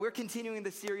we're continuing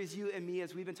the series, You and Me,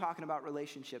 as we've been talking about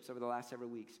relationships over the last several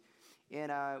weeks. And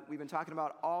we've been talking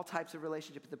about all types of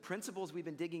relationships. The principles we've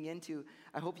been digging into,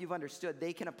 I hope you've understood,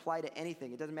 they can apply to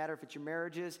anything. It doesn't matter if it's your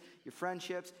marriages, your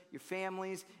friendships, your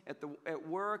families, at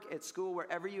work, at school,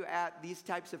 wherever you're at, these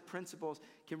types of principles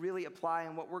can really apply.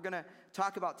 And what we're going to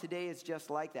talk about today is just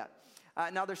like that.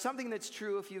 Now, there's something that's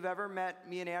true. If you've ever met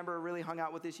me and Amber or really hung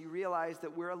out with us, you realize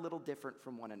that we're a little different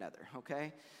from one another,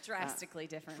 okay? Drastically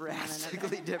different from one another.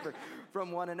 Drastically different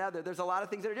from one another. There's a lot of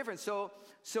things that are different. So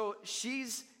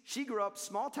she grew up,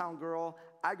 small town girl.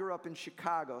 I grew up in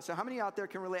Chicago. So how many out there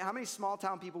can relate? How many small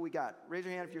town people we got? Raise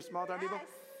your hand if you're small town people.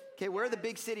 Okay, where are the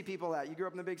big city people at? You grew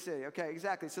up in the big city. Okay,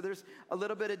 exactly. So there's a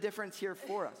little bit of difference here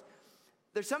for us.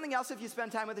 There's something else if you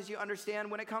spend time with us, you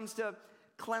understand when it comes to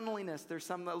cleanliness, there's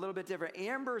something a little bit different.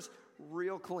 Amber's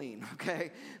real clean,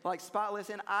 okay? Like spotless,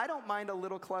 and I don't mind a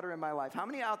little clutter in my life. How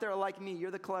many out there are like me?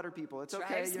 You're the clutter people. It's okay.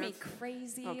 Drives me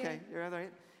crazy. Okay, you're all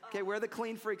right. Okay, where are the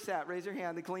clean freaks at? Raise your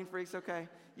hand. The clean freaks, okay?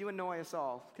 You annoy us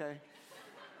all, okay?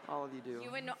 All of you do.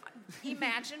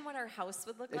 Imagine what our house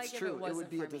would look like if it wasn't for me. It would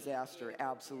be a disaster,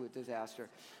 absolute disaster.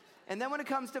 And then when it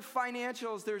comes to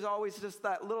financials, there's always just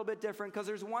that little bit different because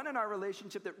there's one in our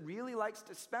relationship that really likes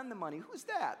to spend the money. Who's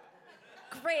that?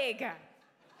 Greg.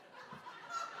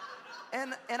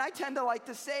 And I tend to like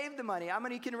to save the money. How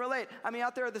many can relate? I mean,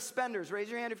 out there are the spenders. Raise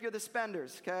your hand if you're the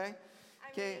spenders, okay?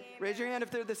 Okay, raise your hand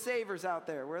if they're the savers out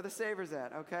there. Where are the savers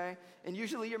at, okay? And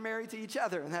usually you're married to each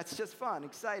other, and that's just fun,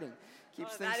 exciting.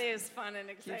 That is fun and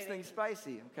exciting. Keeps things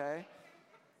spicy, okay?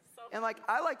 And like,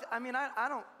 I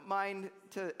don't mind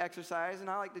to exercise, and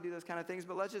I like to do those kind of things,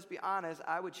 but let's just be honest,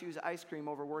 I would choose ice cream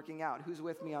over working out. Who's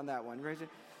with me on that one? Raise your,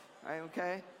 all right,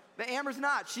 okay? But Amber's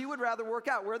not. She would rather work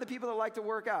out. Where are the people that like to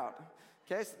work out?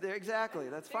 Okay, so exactly.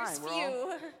 That's fine.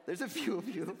 There's a few of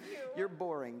you. You're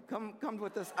boring. Come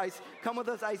with us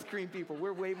ice cream people.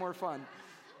 We're way more fun.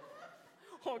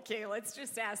 Okay, let's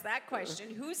just ask that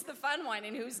question. Who's the fun one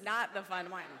and who's not the fun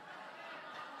one?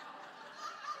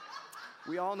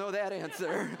 We all know that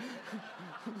answer.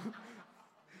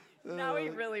 Now he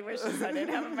really wishes I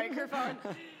didn't have a microphone.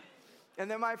 And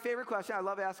then my favorite question, I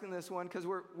love asking this one because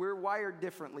we're wired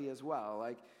differently as well.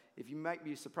 Like, if you might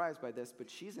be surprised by this, but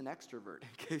she's an extrovert, in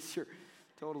case you're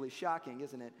totally shocking,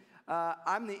 isn't it?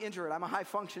 I'm the introvert. I'm a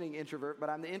high-functioning introvert, but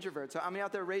I'm the introvert. So I'm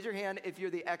out there, raise your hand if you're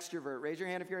the extrovert. Raise your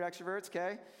hand if you're an extrovert,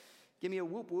 okay? Give me a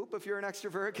whoop-whoop if you're an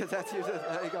extrovert, because that's usually,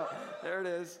 there you go. There it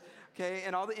is. Okay,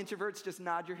 and all the introverts, just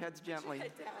nod your heads gently.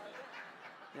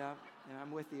 Yeah,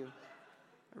 I'm with you.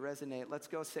 I resonate. Let's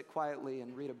go sit quietly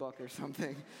and read a book or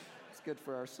something. It's good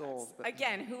for our souls. But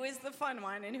again, who is the fun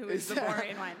one and who is the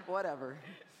boring one? Whatever.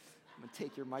 I'm going to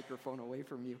take your microphone away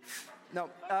from you. No.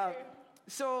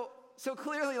 So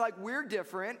clearly, like, we're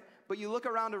different, but you look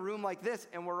around a room like this,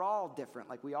 and we're all different.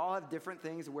 Like, we all have different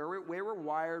things, where we're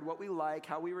wired, what we like,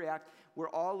 how we react. We're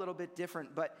all a little bit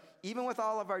different. But even with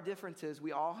all of our differences,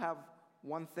 we all have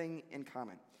one thing in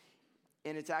common.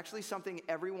 And it's actually something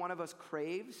every one of us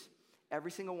craves,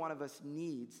 every single one of us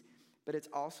needs, but it's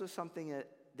also something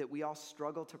that we all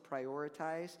struggle to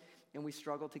prioritize, and we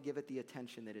struggle to give it the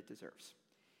attention that it deserves.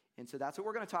 And so that's what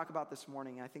we're going to talk about this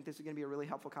morning. I think this is going to be a really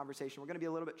helpful conversation. We're going to be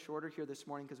a little bit shorter here this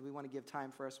morning because we want to give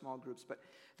time for our small groups, but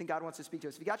I think God wants to speak to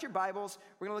us. If you got your Bibles,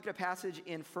 we're going to look at a passage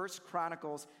in 1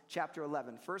 Chronicles chapter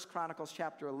 11. 1 Chronicles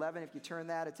chapter 11, if you turn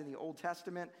that, it's in the Old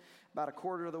Testament, about a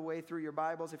quarter of the way through your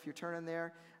Bibles if you're turning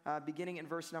there, beginning in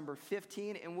verse number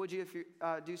 15. And would you, if you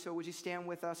do so, would you stand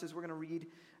with us as we're going to read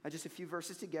just a few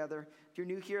verses together. If you're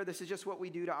new here, this is just what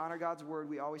we do to honor God's word.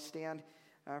 We always stand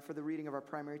for the reading of our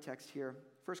primary text here.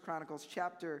 1 Chronicles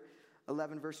chapter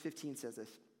 11, verse 15 says this.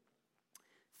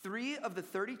 3 of the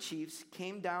 30 chiefs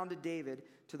came down to David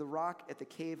to the rock at the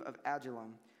cave of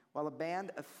Adullam, while a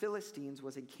band of Philistines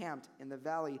was encamped in the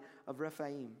valley of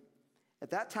Rephaim.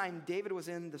 At that time, David was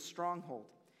in the stronghold,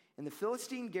 and the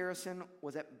Philistine garrison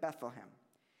was at Bethlehem.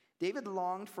 David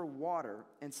longed for water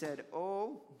and said,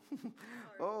 oh,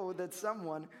 that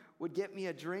someone would get me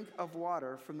a drink of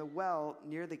water from the well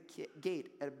near the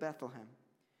gate at Bethlehem.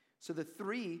 So the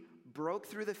 3 broke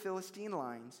through the Philistine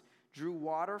lines, drew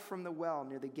water from the well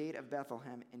near the gate of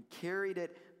Bethlehem, and carried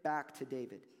it back to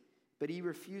David. But he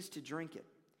refused to drink it.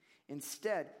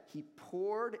 Instead, he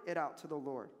poured it out to the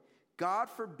Lord. God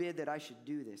forbid that I should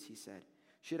do this, he said.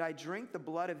 Should I drink the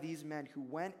blood of these men who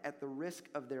went at the risk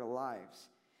of their lives?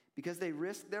 Because they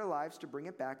risked their lives to bring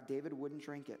it back, David wouldn't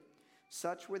drink it.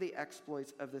 Such were the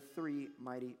exploits of the 3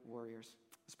 mighty warriors.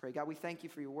 Let's pray. God, we thank you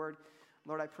for your word.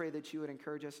 Lord, I pray that you would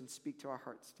encourage us and speak to our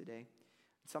hearts today.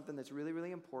 It's something that's really,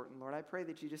 really important. Lord, I pray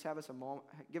that you just give us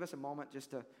a moment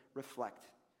just to reflect.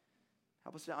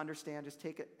 Help us to understand, just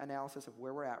take an analysis of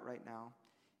where we're at right now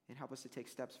and help us to take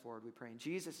steps forward. We pray in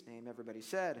Jesus' name. Everybody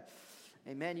said,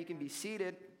 amen. You can be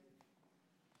seated.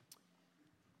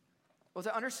 Well,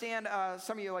 to understand,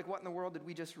 some of you are like, what in the world did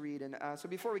we just read? And so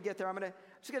before we get there, I'm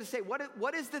just going to say,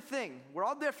 what is the thing? We're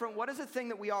all different. What is the thing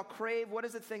that we all crave? What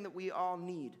is the thing that we all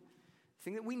need? The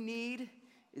thing that we need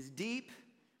is deep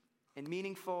and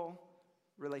meaningful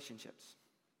relationships.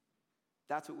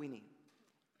 That's what we need.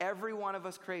 Every one of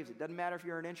us craves it. Doesn't matter if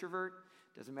you're an introvert.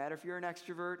 Doesn't matter if you're an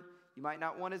extrovert. You might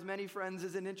not want as many friends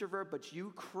as an introvert, but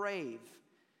you crave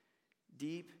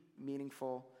deep,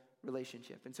 meaningful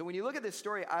relationship. And so when you look at this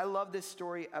story, I love this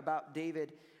story about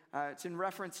David. It's in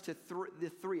reference to the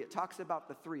three. It talks about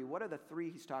the three. What are the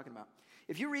three he's talking about?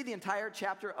 If you read the entire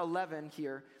chapter 11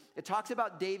 here, it talks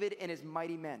about David and his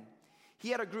mighty men. He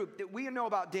had a group that we know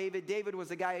about David. David was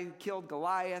the guy who killed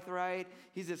Goliath, right?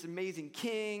 He's this amazing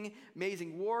king,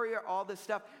 amazing warrior, all this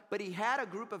stuff. But he had a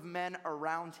group of men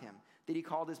around him that he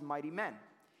called his mighty men.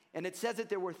 And it says that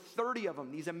there were 30 of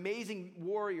them, these amazing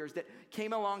warriors that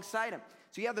came alongside him.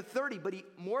 So he had the 30, but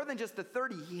more than just the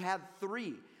 30, he had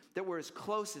 3 that were his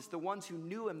closest, the ones who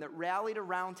knew him, that rallied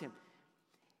around him.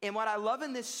 And what I love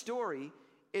in this story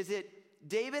is that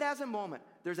David has a moment.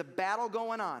 There's a battle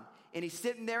going on, and he's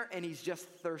sitting there, and he's just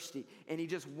thirsty, and he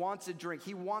just wants a drink.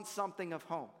 He wants something of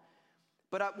home.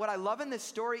 But what I love in this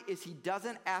story is he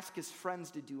doesn't ask his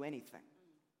friends to do anything.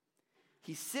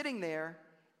 He's sitting there,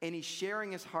 and he's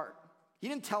sharing his heart. He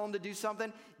didn't tell him to do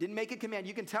something, didn't make a command.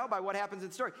 You can tell by what happens in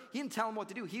the story. He didn't tell him what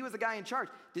to do. He was the guy in charge.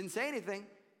 Didn't say anything.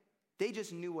 They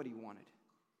just knew what he wanted.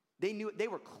 They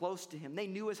were close to him. They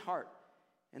knew his heart.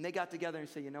 And they got together and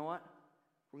said, you know what?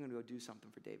 We're going to go do something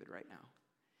for David right now.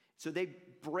 So they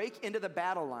break into the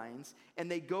battle lines, and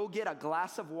they go get a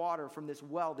glass of water from this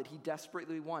well that he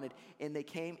desperately wanted. And they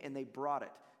came and they brought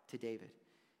it to David.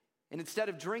 And instead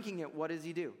of drinking it, what does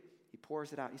he do? He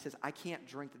pours it out. He says, I can't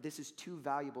drink it. This is too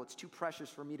valuable. It's too precious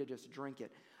for me to just drink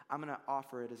it. I'm going to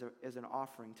offer it as an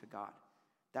offering to God.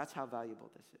 That's how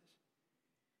valuable this is.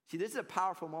 See, this is a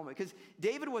powerful moment because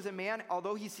David was a man,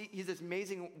 although he's this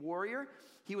amazing warrior,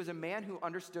 he was a man who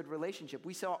understood relationship.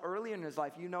 We saw earlier in his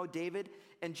life, David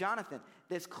and Jonathan,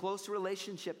 this close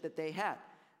relationship that they had.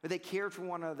 They cared for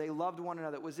one another. They loved one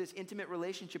another. It was this intimate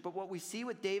relationship. But what we see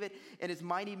with David and his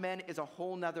mighty men is a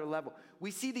whole nother level.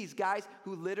 We see these guys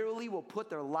who literally will put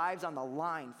their lives on the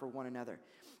line for one another.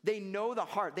 They know the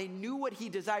heart. They knew what he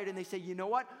desired, and they say, you know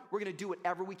what? We're going to do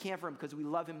whatever we can for him because we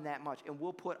love him that much, and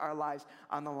we'll put our lives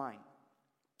on the line.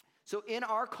 So in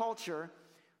our culture,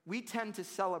 we tend to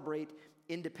celebrate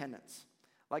independence.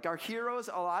 Like our heroes,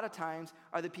 a lot of times,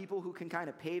 are the people who can kind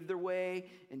of pave their way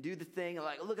and do the thing.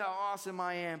 Like, look how awesome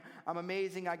I am. I'm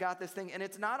amazing. I got this thing. And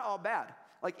it's not all bad.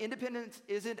 Like, independence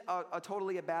isn't a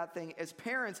totally a bad thing. As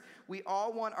parents, we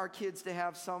all want our kids to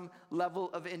have some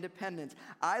level of independence.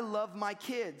 I love my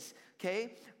kids,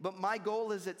 okay? But my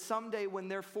goal is that someday when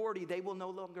they're 40, they will no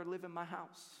longer live in my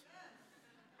house.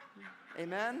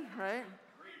 Amen, right?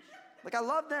 Like, I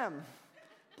love them.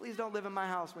 Please don't live in my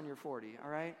house when you're 40,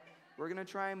 all right? We're going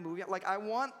to try and move you. Like, I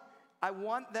want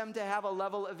them to have a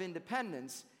level of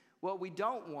independence. What we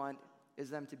don't want is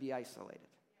them to be isolated.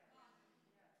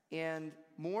 And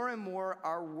more,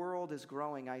 our world is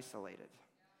growing isolated.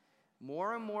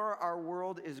 More and more, our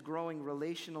world is growing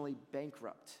relationally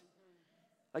bankrupt.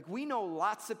 Like, we know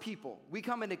lots of people. We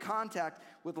come into contact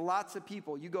with lots of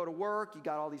people. You go to work, you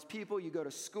got all these people. You go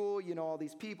to school, you know all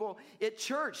these people. At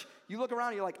church, you look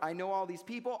around, you're like, I know all these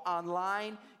people.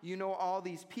 Online, you know all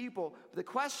these people. But the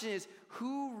question is,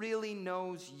 who really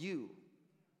knows you?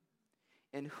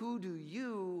 And who do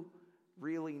you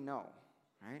really know,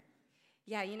 right?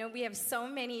 Yeah, we have so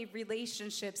many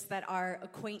relationships that are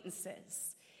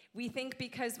acquaintances. We think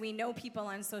because we know people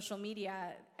on social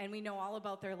media and we know all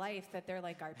about their life that they're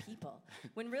like our people.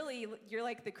 When really, you're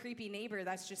like the creepy neighbor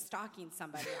that's just stalking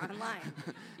somebody online.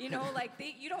 You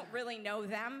don't really know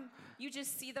them. You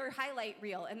just see their highlight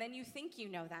reel, and then you think you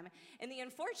know them. And the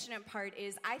unfortunate part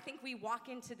is I think we walk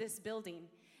into this building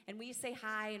and we say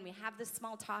hi and we have this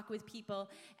small talk with people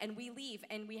and we leave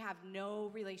and we have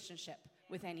no relationship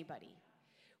with anybody.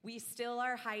 We still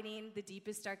are hiding the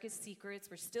deepest, darkest secrets.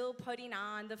 We're still putting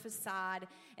on the facade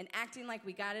and acting like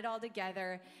we got it all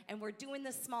together. And we're doing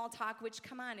this small talk, which,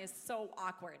 come on, is so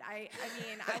awkward. I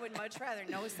mean, I would much rather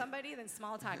know somebody than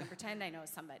small talk and pretend I know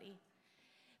somebody.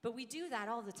 But we do that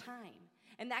all the time.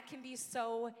 And that can be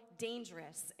so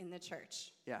dangerous in the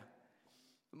church. Yeah.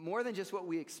 More than just what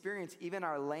we experience, even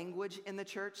our language in the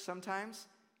church sometimes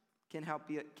can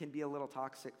be a little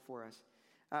toxic for us.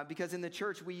 Because in the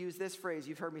church, we use this phrase.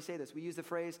 You've heard me say this. We use the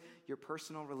phrase, your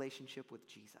personal relationship with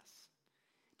Jesus.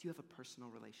 Do you have a personal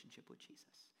relationship with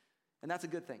Jesus? And that's a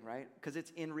good thing, right? Because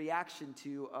it's in reaction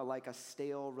to like a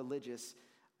stale religious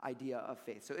idea of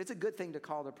faith. So it's a good thing to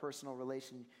call it a personal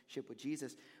relationship with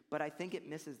Jesus, but I think it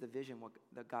misses the vision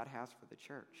that God has for the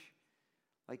church.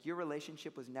 Like, your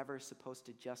relationship was never supposed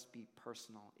to just be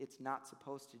personal. It's not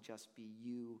supposed to just be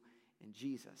you and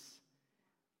Jesus.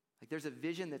 Like, there's a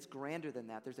vision that's grander than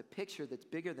that. There's a picture that's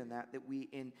bigger than that we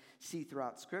see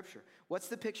throughout Scripture. What's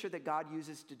the picture that God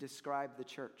uses to describe the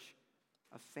church?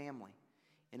 A family.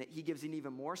 And he gives an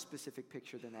even more specific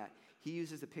picture than that. He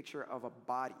uses the picture of a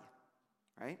body,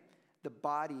 right? The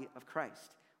body of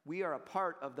Christ. We are a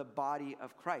part of the body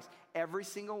of Christ. Every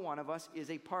single one of us is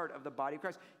a part of the body of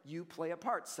Christ. You play a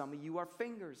part. Some of you are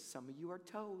fingers. Some of you are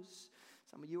toes.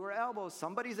 Some of you are elbows.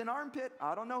 Somebody's an armpit.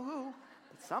 I don't know who,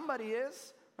 but somebody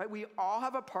is. Right? We all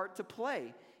have a part to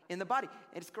play in the body.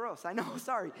 It's gross, I know,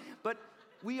 sorry. But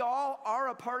we all are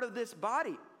a part of this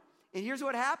body. And here's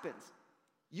what happens.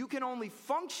 You can only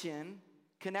function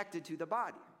connected to the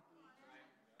body.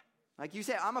 Like you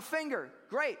say, I'm a finger.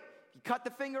 Great. You cut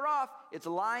the finger off, it's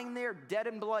lying there dead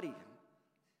and bloody.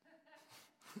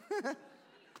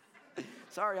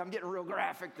 Sorry, I'm getting real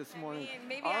graphic this morning.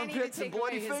 Maybe I need to take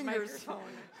away his microphone.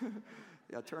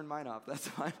 Yeah, turn mine off, that's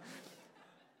fine.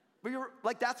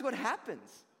 But that's what happens.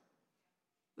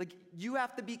 Like, you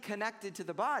have to be connected to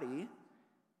the body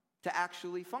to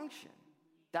actually function.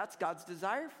 That's God's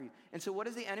desire for you. And so what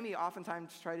does the enemy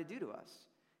oftentimes try to do to us?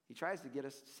 He tries to get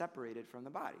us separated from the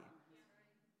body.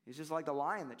 He's just like the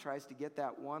lion that tries to get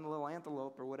that one little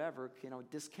antelope or whatever,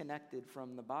 disconnected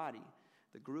from the body,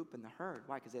 the group and the herd.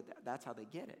 Why? Because that's how they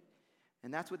get it.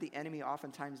 And that's what the enemy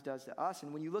oftentimes does to us.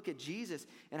 And when you look at Jesus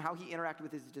and how he interacted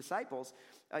with his disciples,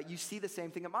 you see the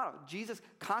same thing about Jesus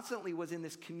constantly was in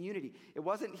this community. It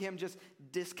wasn't him just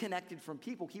disconnected from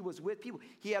people. He was with people.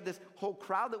 He had this whole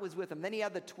crowd that was with him. Then he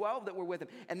had the 12 that were with him.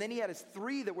 And then he had his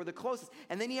 3 that were the closest.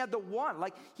 And then he had the 1.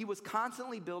 Like, he was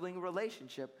constantly building a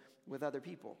relationship with other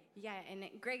people. Yeah, and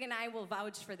Greg and I will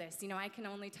vouch for this. I can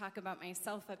only talk about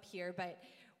myself up here, but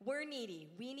we're needy.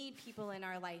 We need people in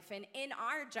our life. And in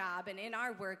our job and in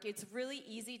our work, it's really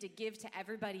easy to give to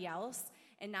everybody else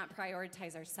and not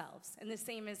prioritize ourselves. And the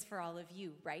same is for all of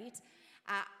you, right?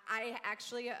 I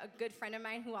actually, a good friend of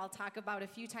mine who I'll talk about a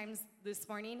few times this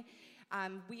morning,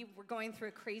 we were going through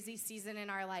a crazy season in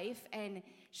our life, and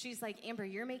she's like, Amber,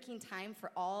 you're making time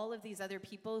for all of these other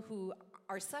people who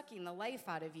are sucking the life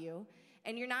out of you,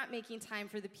 and you're not making time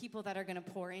for the people that are going to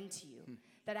pour into you,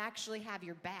 that actually have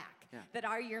your back, that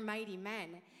are your mighty men.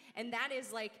 And that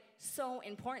is like so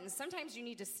important. Sometimes you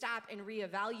need to stop and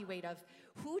reevaluate of,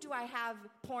 who do I have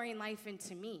pouring life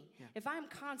into me? Yeah. If I'm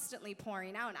constantly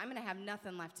pouring out, I'm going to have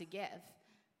nothing left to give.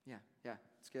 Yeah,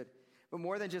 it's good. But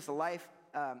more than just a life,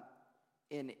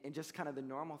 in just kind of the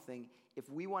normal thing, if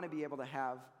we want to be able to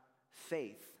have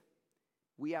faith,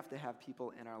 we have to have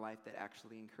people in our life that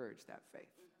actually encourage that faith,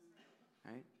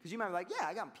 right? Because you might be like, yeah,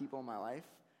 I got people in my life.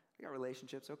 I got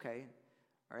relationships, okay.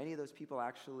 Are any of those people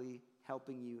actually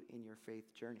helping you in your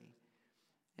faith journey?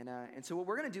 And so what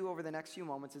we're going to do over the next few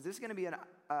moments is this is going to be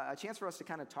a chance for us to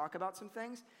kind of talk about some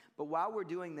things, but while we're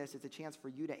doing this, it's a chance for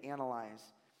you to analyze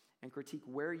and critique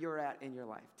where you're at in your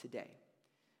life today.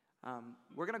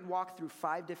 We're going to walk through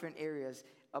 5 different areas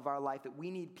of our life that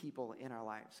we need people in our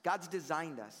lives. God's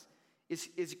designed us.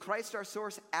 Is Christ our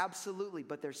source? Absolutely.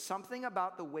 But there's something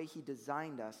about the way he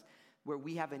designed us where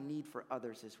we have a need for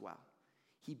others as well.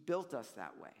 He built us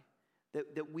that way,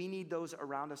 that we need those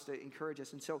around us to encourage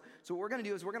us. And so what we're going to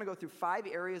do is we're going to go through 5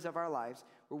 areas of our lives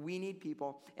where we need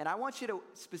people. And I want you to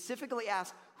specifically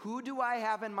ask, who do I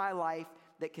have in my life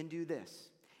that can do this?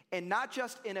 And not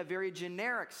just in a very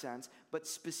generic sense, but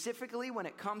specifically when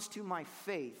it comes to my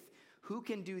faith, who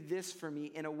can do this for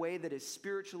me in a way that is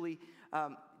spiritually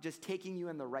just taking you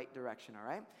in the right direction, all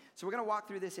right? So we're going to walk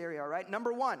through this area, all right?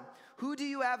 Number 1, who do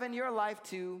you have in your life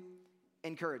to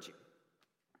encourage you?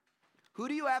 Who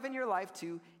do you have in your life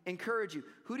to encourage you?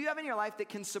 Who do you have in your life that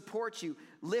can support you,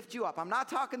 lift you up? I'm not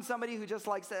talking somebody who just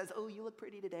like says, oh, you look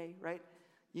pretty today, right?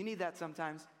 You need that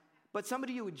sometimes. But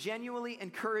somebody who genuinely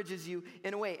encourages you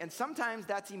in a way. And sometimes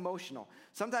that's emotional.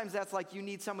 Sometimes that's like you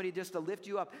need somebody just to lift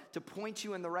you up, to point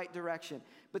you in the right direction.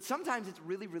 But sometimes it's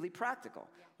really, really practical.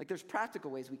 Like there's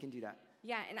practical ways we can do that.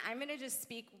 Yeah, and I'm going to just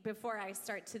speak before I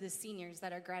start to the seniors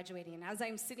that are graduating. And as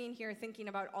I'm sitting here thinking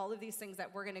about all of these things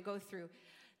that we're going to go through,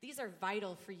 these are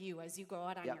vital for you as you go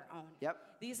out on your own. Yep.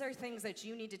 These are things that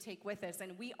you need to take with us,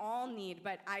 and we all need,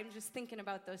 but I'm just thinking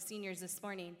about those seniors this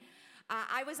morning.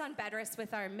 I was on bed rest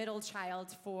with our middle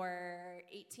child for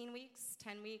 18 weeks,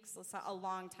 10 weeks, a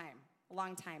long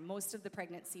time, most of the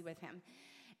pregnancy with him.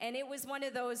 And it was one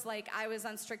of those, like, I was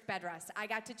on strict bed rest. I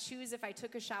got to choose if I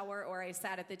took a shower or I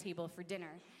sat at the table for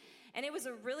dinner. And it was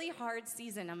a really hard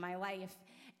season of my life.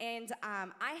 And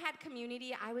I had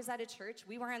community. I was at a church.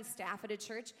 We were on staff at a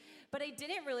church. But I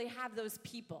didn't really have those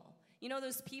people. You know,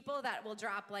 those people that will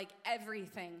drop like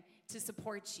everything to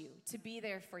support you, to be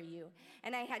there for you.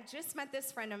 And I had just met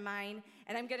this friend of mine,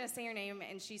 and I'm going to say her name,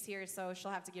 and she's here, so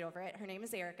she'll have to get over it. Her name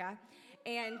is Erica.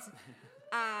 And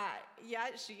yeah,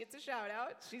 she gets a shout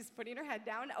out. She's putting her head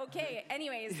down. Okay,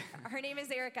 anyways, her name is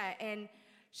Erica, and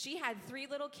she had 3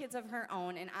 little kids of her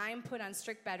own, and I'm put on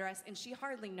strict bed rest, and she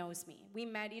hardly knows me. We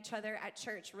met each other at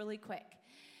church really quick.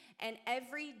 And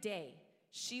every day,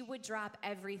 she would drop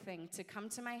everything to come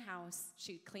to my house.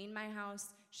 She'd clean my house.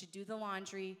 She'd do the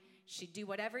laundry. She'd do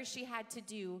whatever she had to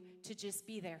do to just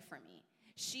be there for me.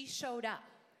 She showed up.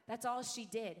 That's all she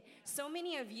did. So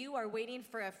many of you are waiting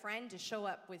for a friend to show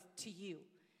up to you.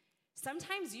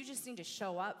 Sometimes you just need to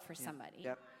show up for somebody.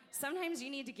 Yep. Sometimes you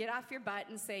need to get off your butt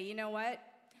and say, you know what?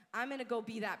 I'm going to go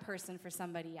be that person for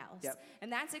somebody else. Yep.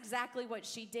 And that's exactly what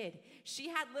she did. She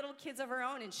had little kids of her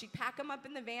own, and she'd pack them up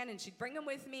in the van, and she'd bring them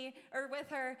with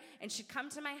her, and she'd come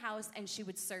to my house, and she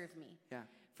would serve me. Yeah.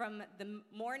 From the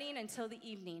morning until the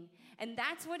evening. And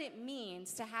that's what it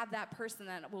means to have that person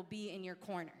that will be in your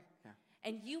corner. Yeah.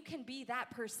 And you can be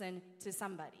that person to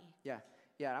somebody. Yeah.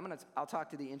 Yeah, I'll talk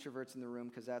to the introverts in the room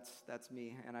because that's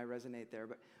me, and I resonate there.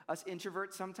 But us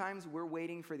introverts, sometimes we're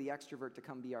waiting for the extrovert to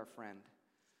come be our friend.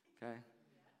 Okay?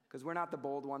 Because we're not the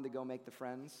bold one to go make the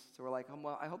friends. So we're like, oh,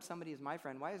 well, I hope somebody is my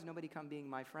friend. Why has nobody come being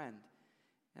my friend?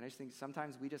 And I just think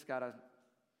sometimes we just got to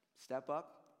step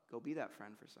up, go be that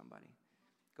friend for somebody.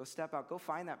 Go step out, go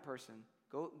find that person.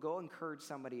 Go encourage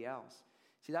somebody else.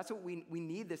 See, that's what we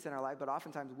need this in our life, but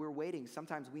oftentimes we're waiting.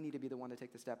 Sometimes we need to be the one to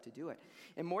take the step to do it.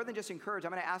 And more than just encourage,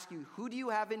 I'm going to ask you, who do you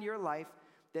have in your life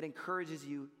that encourages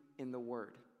you in the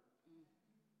Word?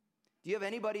 Do you have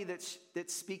anybody that's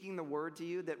speaking the Word to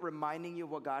you, that reminding you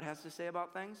of what God has to say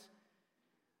about things?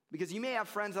 Because you may have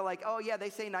friends that are like, oh yeah, they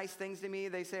say nice things to me,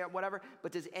 they say whatever,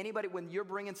 but does anybody, when you're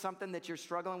bringing something that you're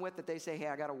struggling with, that they say, hey,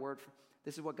 I got a word,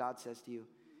 this is what God says to you.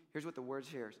 Here's what the Word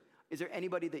shares. Is there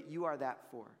anybody that you are that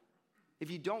for?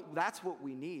 If you don't, that's what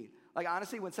we need. Like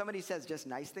honestly, when somebody says just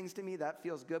nice things to me, that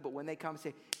feels good, but when they come and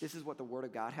say, this is what the Word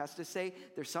of God has to say,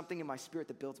 there's something in my spirit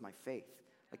that builds my faith.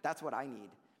 Like that's what I need.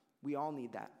 We all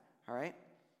need that. All right?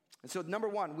 And so number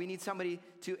 1, we need somebody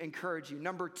to encourage you.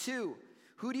 Number 2,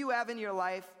 who do you have in your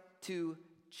life to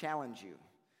challenge you?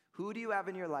 Who do you have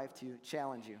in your life to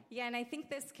challenge you? Yeah, and I think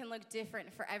this can look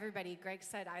different for everybody. Greg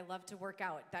said, I love to work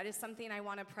out. That is something I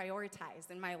want to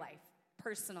prioritize in my life,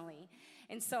 personally.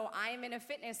 And so I'm in a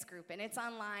fitness group, and it's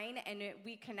online, and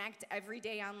we connect every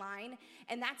day online,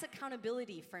 and that's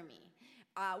accountability for me.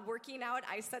 Working out,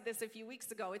 I said this a few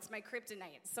weeks ago, it's my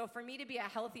kryptonite. So for me to be a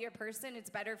healthier person, it's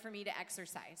better for me to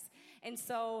exercise. And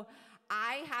so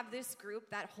I have this group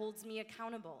that holds me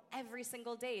accountable every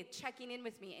single day, checking in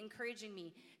with me, encouraging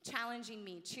me, challenging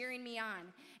me, cheering me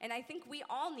on. And I think we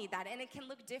all need that, and it can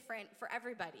look different for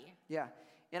everybody. Yeah,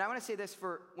 and I want to say this,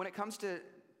 for when it comes to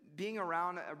being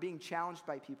around or being challenged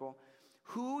by people,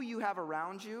 who you have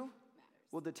around you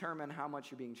will determine how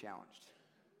much you're being challenged.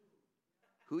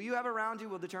 Who you have around you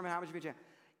will determine how much you're being challenged.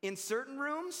 In certain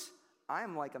rooms, I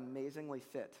am like amazingly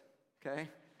fit, okay?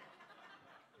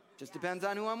 Just depends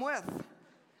on who I'm with.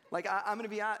 Like I'm going to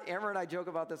be honest, Amber and I joke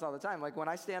about this all the time. Like when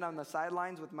I stand on the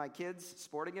sidelines with my kids'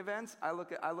 sporting events, I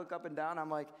look up and down, I'm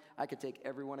like, I could take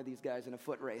every one of these guys in a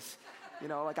foot race. You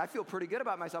know, like I feel pretty good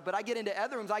about myself. But I get into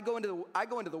other rooms, I go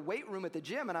into the weight room at the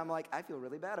gym, and I'm like, I feel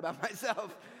really bad about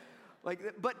myself. Like,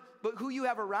 but who you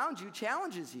have around you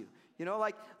challenges you. You know,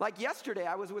 like yesterday,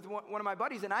 I was with one of my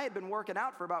buddies, and I had been working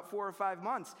out for about 4 or 5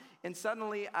 months, and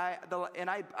suddenly I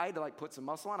had to like put some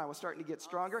muscle on. I was starting to get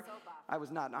stronger.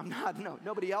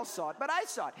 Nobody else saw it, but I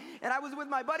saw it. And I was with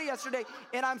my buddy yesterday,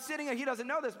 and I'm sitting there, he doesn't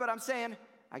know this, but I'm saying,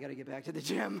 I got to get back to the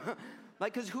gym.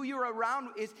 Like, because who you're around,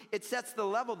 it sets the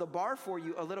level, the bar for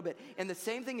you a little bit. And the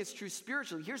same thing is true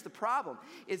spiritually. Here's the problem,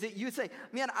 is that you say,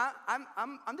 man,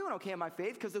 I'm doing okay in my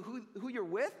faith, because of who you're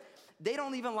with, they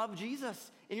don't even love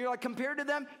Jesus. And you're like, compared to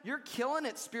them, you're killing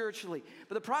it spiritually.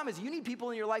 But the problem is you need people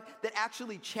in your life that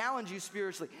actually challenge you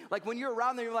spiritually. Like when you're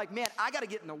around there, you're like, man, I got to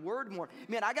get in the Word more.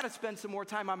 Man, I got to spend some more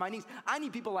time on my knees. I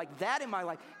need people like that in my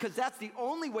life, because that's the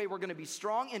only way we're going to be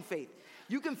strong in faith.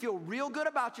 You can feel real good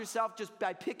about yourself just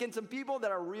by picking some people that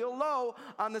are real low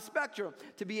on the spectrum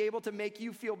to be able to make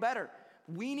you feel better.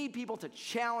 We need people to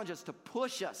challenge us, to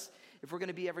push us, if we're going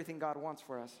to be everything God wants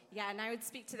for us. Yeah, and I would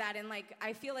speak to that, and like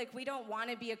I feel like we don't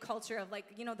want to be a culture of like,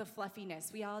 you know, the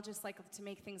fluffiness. We all just like to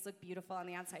make things look beautiful on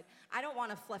the outside. I don't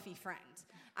want a fluffy friend.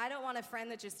 I don't want a friend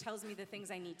that just tells me the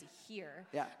things I need to hear.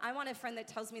 Yeah. I want a friend that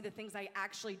tells me the things I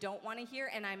actually don't want to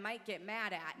hear and I might get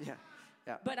mad at. Yeah.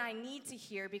 Yeah. but I need to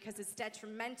hear because it's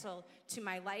detrimental to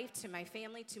my life, to my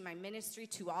family, to my ministry,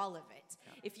 to all of it.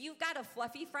 Yeah. If you've got a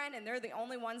fluffy friend and they're the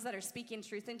only ones that are speaking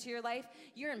truth into your life,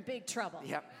 you're in big trouble.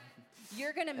 Yep.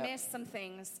 You're going to miss some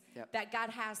things that God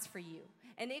has for you.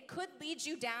 And it could lead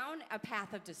you down a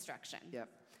path of destruction. Yep.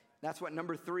 That's what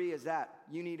number 3 is that.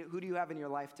 Who do you have in your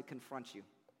life to confront you?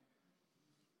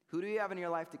 Who do you have in your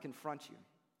life to confront you?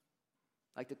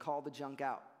 Like to call the junk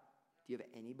out. Do you have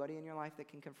anybody in your life that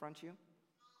can confront you?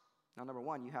 Now, number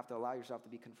 1, you have to allow yourself to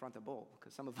be confrontable,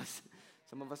 because some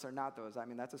of us are not those. I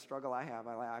mean, that's a struggle I have.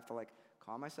 I have to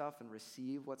calm myself and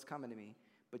receive what's coming to me.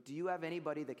 But do you have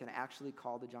anybody that can actually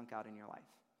call the junk out in your life,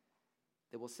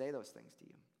 that will say those things to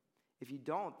you? If you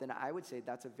don't, then I would say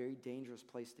that's a very dangerous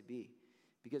place to be.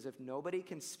 Because if nobody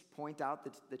can point out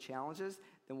the challenges,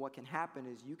 then what can happen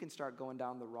is you can start going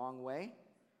down the wrong way,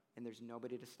 and there's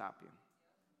nobody to stop you.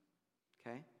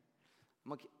 Okay?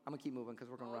 I'm gonna keep moving because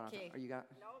we're gonna run out of time. Are you got?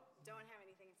 Nope, don't have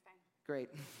anything. It's fine. Great.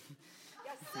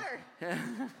 Yes, sir.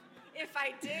 If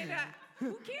I did,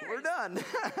 who cares? We're done.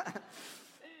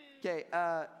 Okay,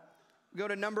 go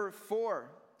to number 4.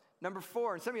 Number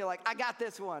 4, and some of you are like, I got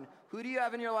this one. Who do you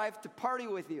have in your life to party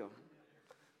with you?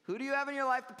 Who do you have in your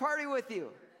life to party with you?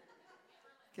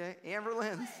 Okay, Amber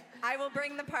Linz. I will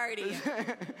bring the party.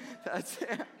 That's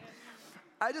it.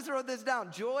 I just wrote this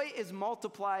down. Joy is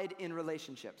multiplied in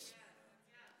relationships.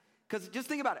 Because just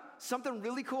think about it. Something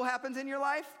really cool happens in your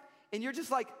life, and you're just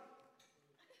like,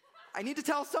 I need to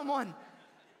tell someone.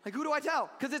 Like, who do I tell?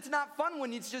 Because it's not fun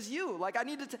when it's just you. Like,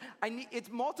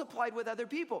 it's multiplied with other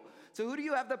people. So who do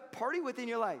you have to party with in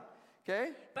your life? Okay?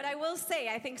 But I will say,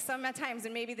 I think sometimes,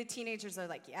 and maybe the teenagers are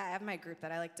like, yeah, I have my group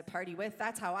that I like to party with.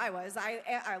 That's how I was.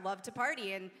 I love to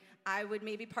party, and I would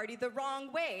maybe party the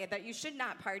wrong way, that you should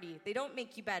not party. They don't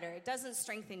make you better. It doesn't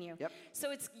strengthen you. Yep.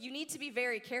 So you need to be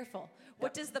very careful.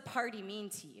 What does the party mean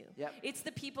to you? Yep. It's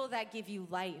the people that give you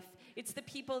life. It's the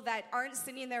people that aren't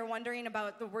sitting there wondering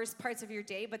about the worst parts of your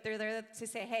day, but they're there to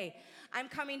say, hey, I'm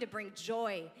coming to bring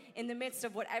joy in the midst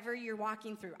of whatever you're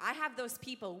walking through. I have those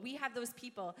people. We have those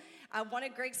people. One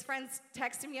of Greg's friends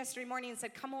texted him yesterday morning and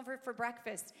said, come over for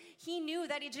breakfast. He knew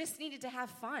that he just needed to have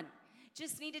fun.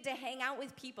 Just needed to hang out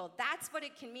with people. That's what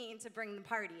it can mean to bring the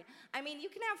party. I mean, you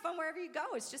can have fun wherever you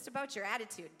go. It's just about your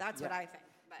attitude. That's what I think.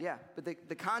 But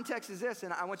the context is this,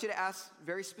 and I want you to ask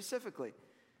very specifically,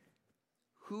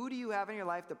 who do you have in your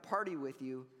life to party with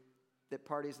you that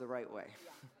parties the right way?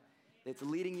 That's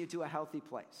leading you to a healthy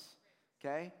place,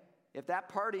 okay? If that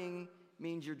partying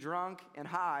means you're drunk and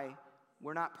high,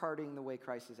 we're not partying the way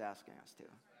Christ is asking us to,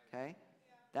 okay?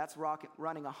 That's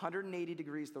running 180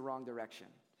 degrees the wrong direction.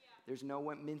 There's no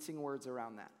mincing words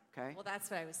around that, okay? Well, that's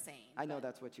what I was saying. I know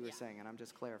that's what you were saying, and I'm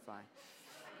just clarifying.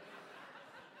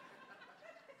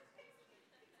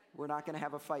 We're not going to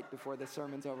have a fight before the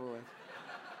sermon's over with.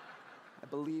 I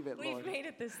believe it, Lord. We've made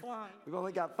it this long. We've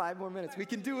only got 5 more minutes. We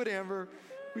can do it, Amber.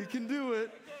 We can do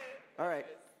it. All right,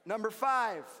 number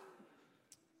 5.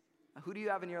 Who do you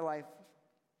have in your life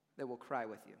that will cry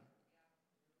with you?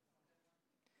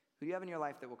 Who do you have in your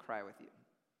life that will cry with you?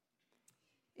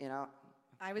 You know,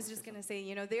 I was just going to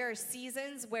say, there are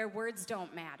seasons where words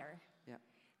don't matter. Yeah.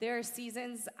 There are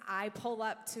seasons I pull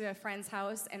up to a friend's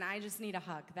house and I just need a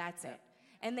hug. That's it.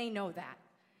 And they know that.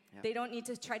 Yeah. They don't need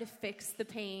to try to fix the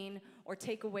pain or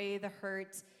take away the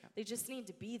hurt. Yeah. They just need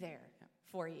to be there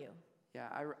for you. Yeah,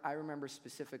 I remember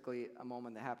specifically a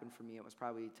moment that happened for me. It was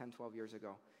probably 10, 12 years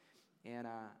ago. And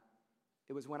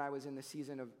it was when I was in the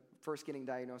season of first getting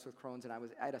diagnosed with Crohn's, and I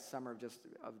had a summer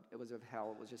it was of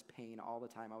hell. It was just pain all the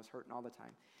time. I was hurting all the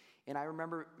time. And I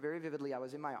remember very vividly, I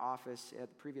was in my office at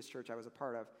the previous church I was a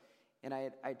part of, and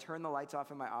I turned the lights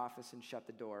off in my office and shut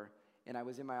the door. And I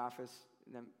was in my office,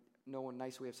 and no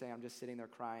nice way of saying I'm just sitting there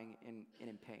crying and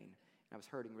in pain. And I was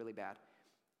hurting really bad.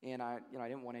 And I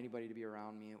didn't want anybody to be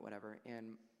around me, whatever.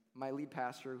 And my lead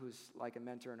pastor, who's like a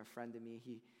mentor and a friend to me,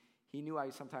 he knew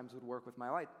I sometimes would work with my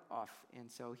light off.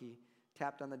 And so he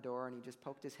tapped on the door and he just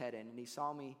poked his head in, and he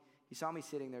saw me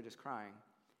sitting there just crying.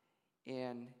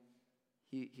 And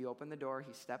he opened the door,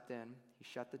 he stepped in, he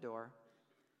shut the door,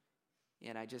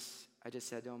 and I just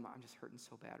said to him, I'm just hurting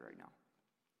so bad right now.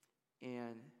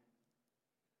 And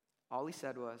all he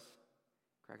said was,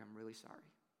 Craig, I'm really sorry.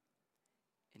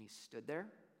 And he stood there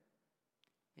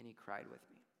and he cried with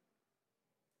me.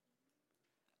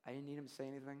 I didn't need him to say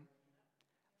anything.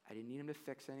 I didn't need him to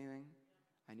fix anything.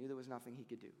 I knew there was nothing he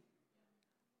could do.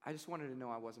 I just wanted to know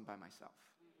I wasn't by myself.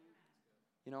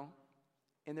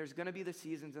 And there's going to be the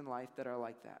seasons in life that are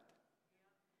like that.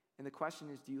 And the question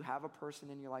is, do you have a person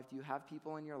in your life, do you have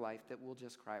people in your life that will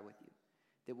just cry with you,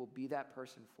 that will be that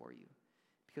person for you?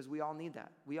 Because we all need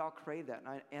that. We all crave that.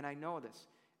 And I know this.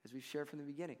 as we've shared from the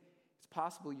beginning. It's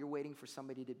possible you're waiting for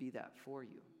somebody to be that for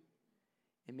you.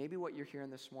 And maybe what you're hearing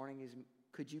this morning is,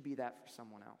 could you be that for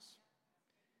someone else?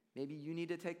 Maybe you need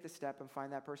to take the step and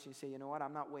find that person. You say, you know what,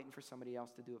 I'm not waiting for somebody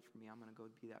else to do it for me. I'm going to go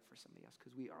be that for somebody else.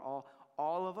 Because we are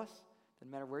all of us,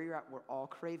 no matter where you're at, we're all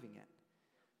craving it.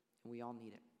 And we all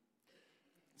need it.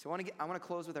 So I want to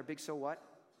close with our big so what.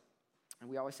 And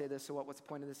we always say this, so what? What's the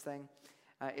point of this thing?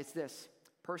 It's this.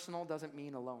 Personal doesn't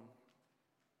mean alone.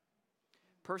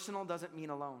 Personal doesn't mean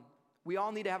alone. We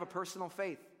all need to have a personal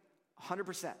faith,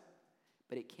 100%.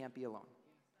 But it can't be alone.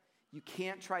 You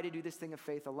can't try to do this thing of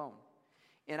faith alone.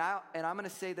 And I'm going to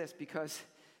say this because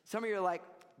some of you are like,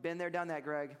 been there, done that,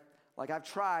 Greg. Like I've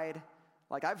tried.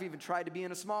 Like I've even tried to be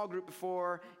in a small group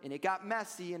before, and it got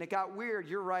messy, and it got weird.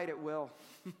 You're right, it will.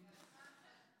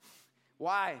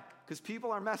 Why? Because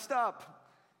people are messed up.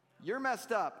 You're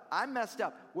messed up. I'm messed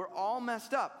up. We're all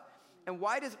messed up. And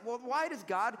why does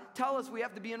God tell us we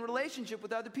have to be in relationship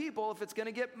with other people if it's going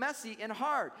to get messy and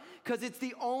hard? Because it's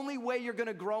the only way you're going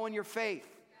to grow in your faith.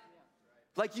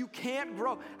 Like you can't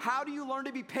grow. How do you learn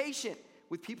to be patient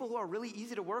with people who are really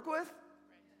easy to work with?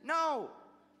 No.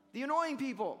 The annoying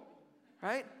people,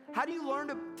 right? How do you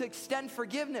learn to extend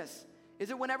forgiveness?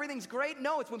 Is it when everything's great?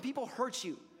 No, it's when people hurt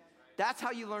you. That's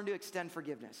how you learn to extend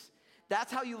forgiveness.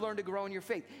 That's how you learn to grow in your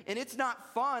faith. And it's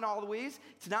not fun always.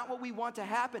 It's not what we want to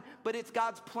happen, but it's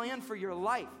God's plan for your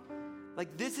life.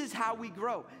 Like this is how we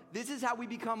grow. This is how we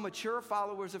become mature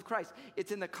followers of Christ.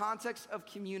 It's in the context of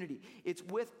community. It's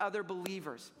with other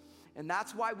believers. And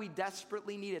that's why we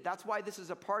desperately need it. That's why this is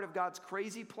a part of God's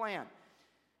crazy plan.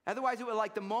 Otherwise, it would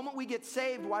like the moment we get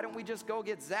saved, why don't we just go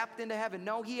get zapped into heaven?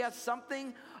 No, he has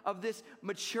something of this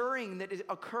maturing that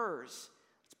occurs.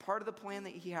 It's part of the plan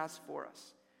that he has for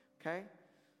us. Okay?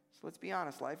 So let's be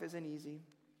honest. Life isn't easy.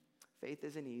 Faith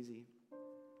isn't easy.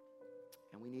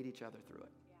 And we need each other through it.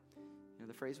 Yeah. You know,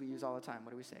 the phrase we use all the time, what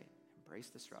do we say? Embrace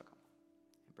the struggle.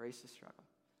 Embrace the struggle.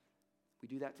 We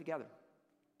do that together.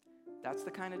 That's the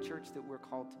kind of church that we're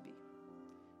called to be.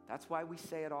 That's why we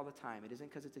say it all the time. It isn't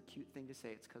because it's a cute thing to say.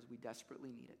 It's because we desperately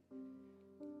need it.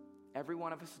 Every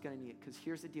one of us is going to need it. Because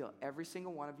here's the deal. Every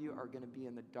single one of you are going to be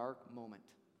in the dark moment.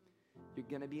 You're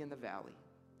going to be in the valley.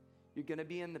 You're going to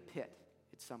be in the pit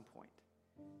at some point.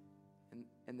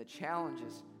 And the challenge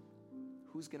is,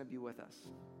 who's going to be with us?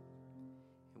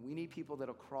 And we need people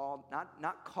that'll crawl,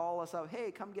 not call us up,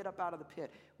 hey, come get up out of the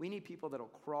pit. We need people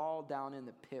that'll crawl down in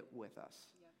the pit with us.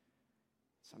 Yeah.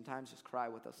 Sometimes just cry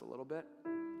with us a little bit.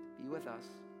 Be with us.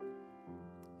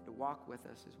 To walk with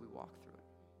us as we walk through it.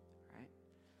 All right?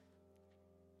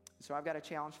 So I've got a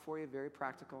challenge for you, very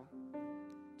practical.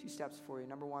 2 steps for you.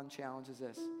 Number 1 challenge is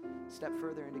this. Step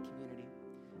further into community.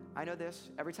 I know this.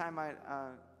 Every time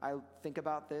I think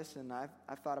about this, and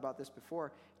I've thought about this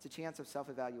before, it's a chance of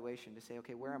self-evaluation to say,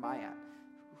 okay, where am I at?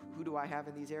 Who do I have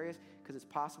in these areas? Because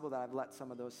it's possible that I've let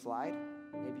some of those slide.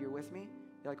 Maybe you're with me.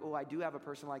 You're like, oh, I do have a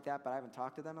person like that, but I haven't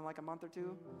talked to them in like a month or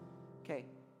 2. Okay,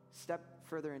 step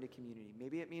further into community.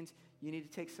 Maybe it means you need to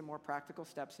take some more practical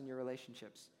steps in your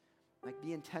relationships. Like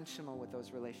be intentional with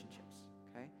those relationships,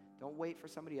 okay? Don't wait for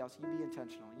somebody else. You be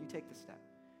intentional. You take the step.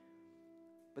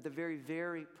 But the very,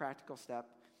 very practical step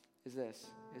is this,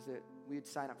 is that we'd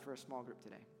sign up for a small group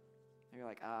today. And you're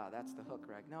like, that's the hook,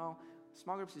 Greg. No,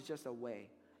 small groups is just a way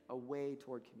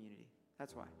toward community.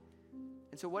 That's why.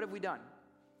 And so what have we done?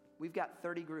 We've got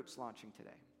 30 groups launching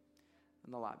today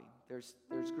in the lobby. There's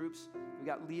groups, we've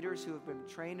got leaders who have been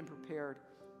trained and prepared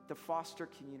to foster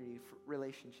community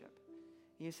relationship.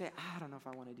 And you say, I don't know if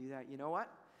I want to do that. You know what?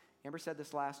 Amber said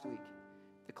this last week.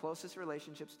 The closest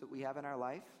relationships that we have in our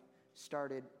life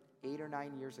started 8 or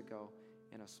 9 years ago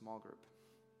in a small group.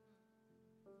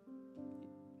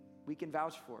 We can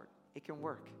vouch for it. It can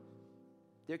work.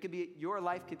 Your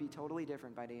life could be totally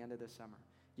different by the end of this summer.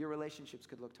 Your relationships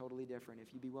could look totally different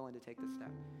if you'd be willing to take the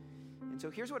step. And so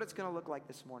here's what it's going to look like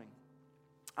this morning.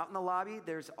 Out in the lobby,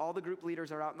 all the group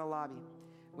leaders are out in the lobby.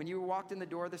 When you walked in the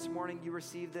door this morning, you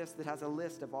received this that has a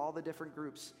list of all the different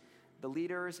groups, the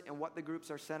leaders, and what the groups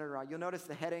are centered around. You'll notice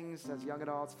the headings as young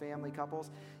adults, family,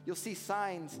 couples. You'll see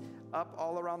signs up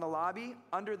all around the lobby.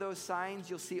 Under those signs,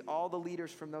 you'll see all the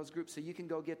leaders from those groups, so you can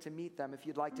go get to meet them if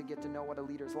you'd like to get to know what a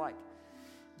leader's like.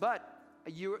 But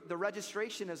the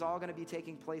registration is all going to be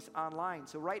taking place online.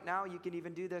 So right now, you can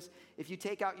even do this. If you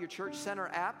take out your Church Center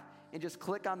app and just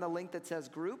click on the link that says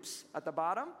groups at the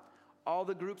bottom, all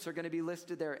the groups are going to be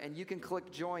listed there, and you can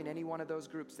click join any one of those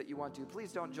groups that you want to.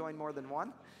 Please don't join more than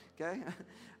one, okay?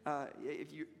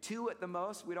 If you 2 at the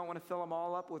most, we don't want to fill them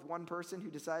all up with one person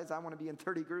who decides I want to be in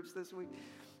 30 groups this week,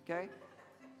 okay?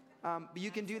 But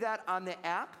you can do that on the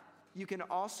app. You can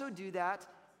also do that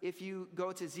if you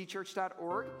go to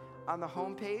zchurch.org, on the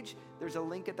homepage, there's a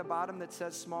link at the bottom that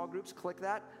says small groups. Click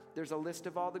that. There's a list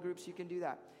of all the groups you can do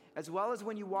that. As well as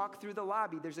when you walk through the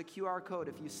lobby, there's a QR code.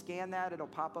 If you scan that, it'll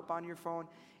pop up on your phone,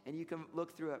 and you can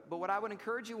look through it. But what I would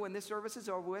encourage you when this service is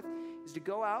over with is to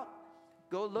go out,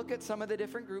 go look at some of the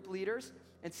different group leaders,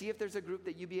 and see if there's a group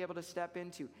that you'd be able to step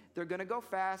into. They're going to go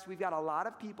fast. We've got a lot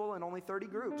of people and only 30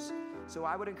 groups. So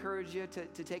I would encourage you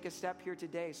to take a step here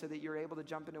today so that you're able to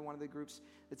jump into one of the groups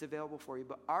that's available for you.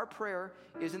 But our prayer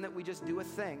isn't that we just do a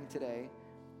thing today,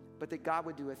 but that God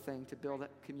would do a thing to build a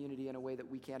community in a way that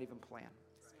we can't even plan.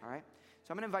 All right? So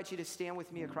I'm going to invite you to stand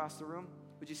with me across the room.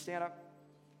 Would you stand up?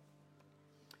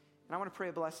 And I want to pray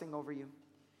a blessing over you,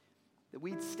 that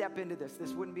we'd step into this.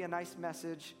 This wouldn't be a nice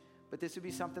message, but this would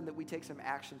be something that we take some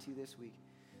action to this week.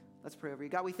 Let's pray over you.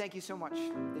 God, we thank you so much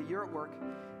that you're at work.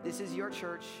 This is your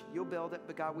church. You'll build it.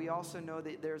 But God, we also know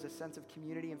that there's a sense of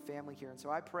community and family here. And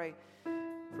so I pray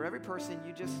for every person,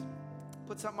 you just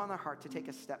put something on their heart to take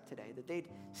a step today, that they'd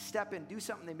step in, do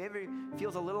something that maybe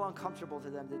feels a little uncomfortable to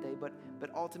them today, but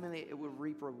ultimately it will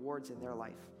reap rewards in their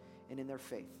life and in their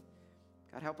faith.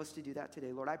 God, help us to do that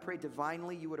today. Lord, I pray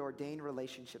divinely you would ordain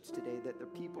relationships today, that the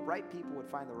people, right people would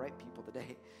find the right people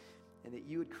today, and that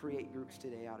you would create groups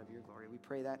today out of your glory. We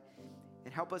pray that.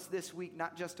 And help us this week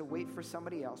not just to wait for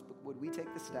somebody else, but would we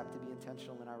take the step to be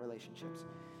intentional in our relationships.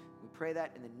 We pray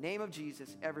that in the name of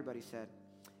Jesus. Everybody said,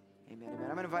 amen, amen.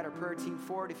 I'm going to invite our prayer team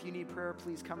forward. If you need prayer,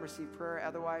 please come receive prayer.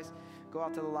 Otherwise, go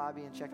out to the lobby and check